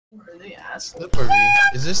Really ass. Slippery.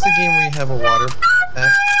 Is this the game where you have a water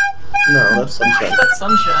pack? No, that's Sunshine. That's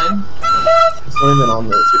Sunshine. It's not even on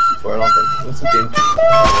the 64, I don't think. That's a game.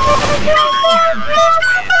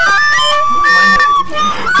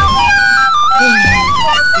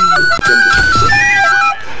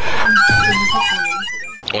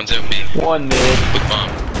 One's at me. One mid. With bomb.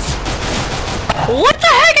 What the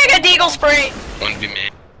heck? I got deagle spray! One be me.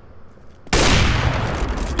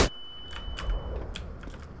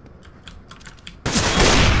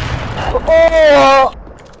 Oh!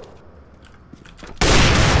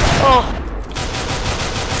 Oh!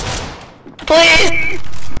 Please!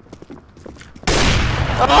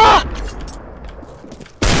 Ah!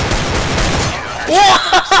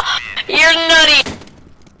 You're nutty!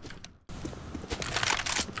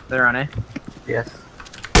 They're on A. Yes.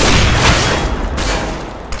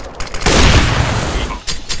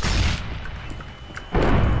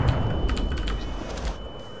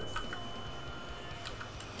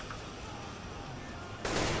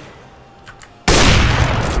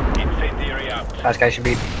 That guy should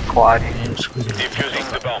be quad.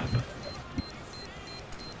 Defusing the bomb.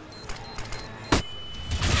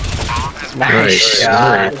 Nice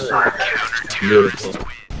shot. Beautiful.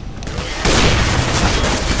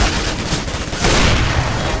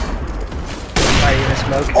 Are you gonna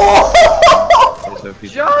smoke? Oh!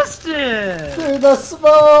 Justin! Dude, the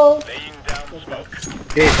smoke!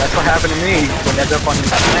 Dude, that's what happened to me when I up on the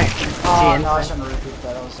tank. Oh, no, I shouldn't repeat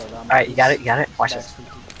that. I was so dumb. Alright, you got it? You got it? Watch this.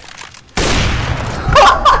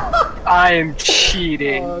 I am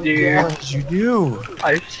cheating, dude. What did you do?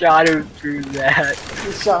 I shot him through that.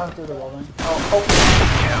 You shot him through the wall, man.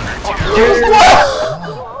 Dude!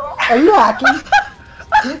 Are you hacking?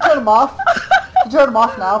 Can you turn him off? Can you turn him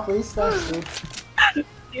off now, please? Thanks, dude.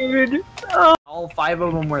 Dude. All 5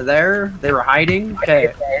 of them were there. They were hiding.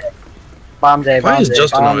 Okay. Bomb day, bomb Why is day,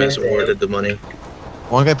 Justin bomb always day. awarded the money?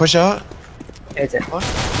 One guy push out? It's it.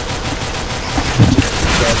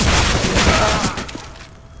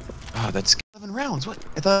 Oh, that's 11 rounds. What?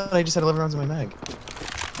 I thought I just had 11 rounds in my mag.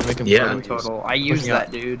 Make him Yeah. fun. Total. I used Pushing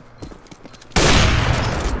out. that, dude.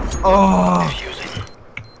 Oh.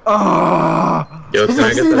 Oh. Yo, Did can I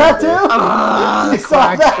you get see that? that too? Ah, You the saw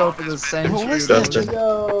crack that? scope of the century. What was that? Justin.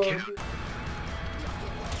 Yo.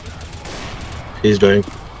 He's doing.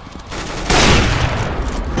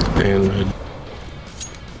 And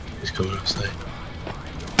he's coming outside.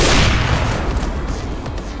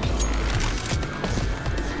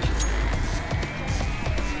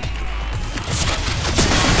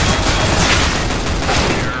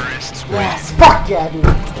 Yes, fuck yeah, dude.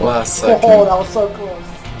 Last second. Oh, that was so close.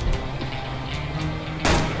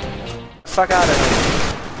 Fuck out of here.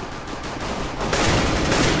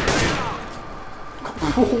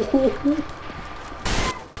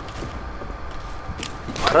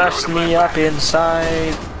 Crush me up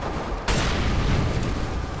inside.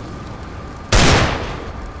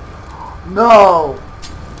 No.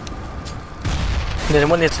 Then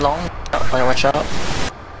when it's long, watch out.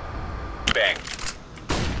 Bang.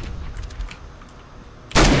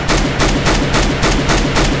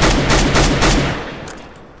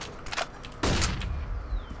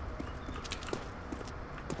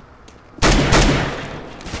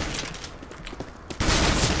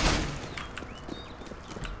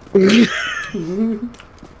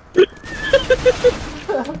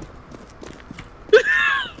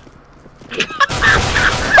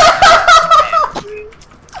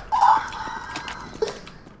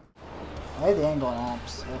 Hey, they ain't going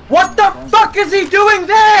apps. What the fuck is he doing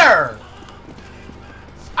there?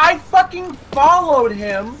 I fucking followed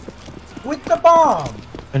him with the bomb.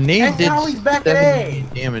 A nade And did now he's back at 70 A.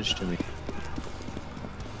 damage to me.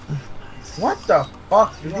 What the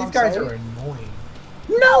fuck, dude? You These on guys site? are annoying.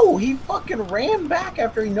 No, he fucking ran back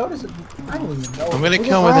after he noticed it. I don't even know. I'm gonna He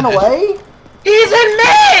kill just him ran with an away? He's in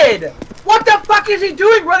mid! What the fuck is he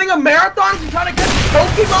doing? Running a marathon and trying to get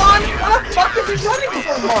Pokemon? What the fuck is he running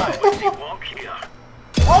so much?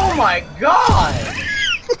 Oh my god!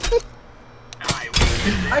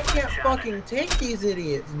 I can't fucking take these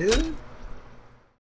idiots, dude.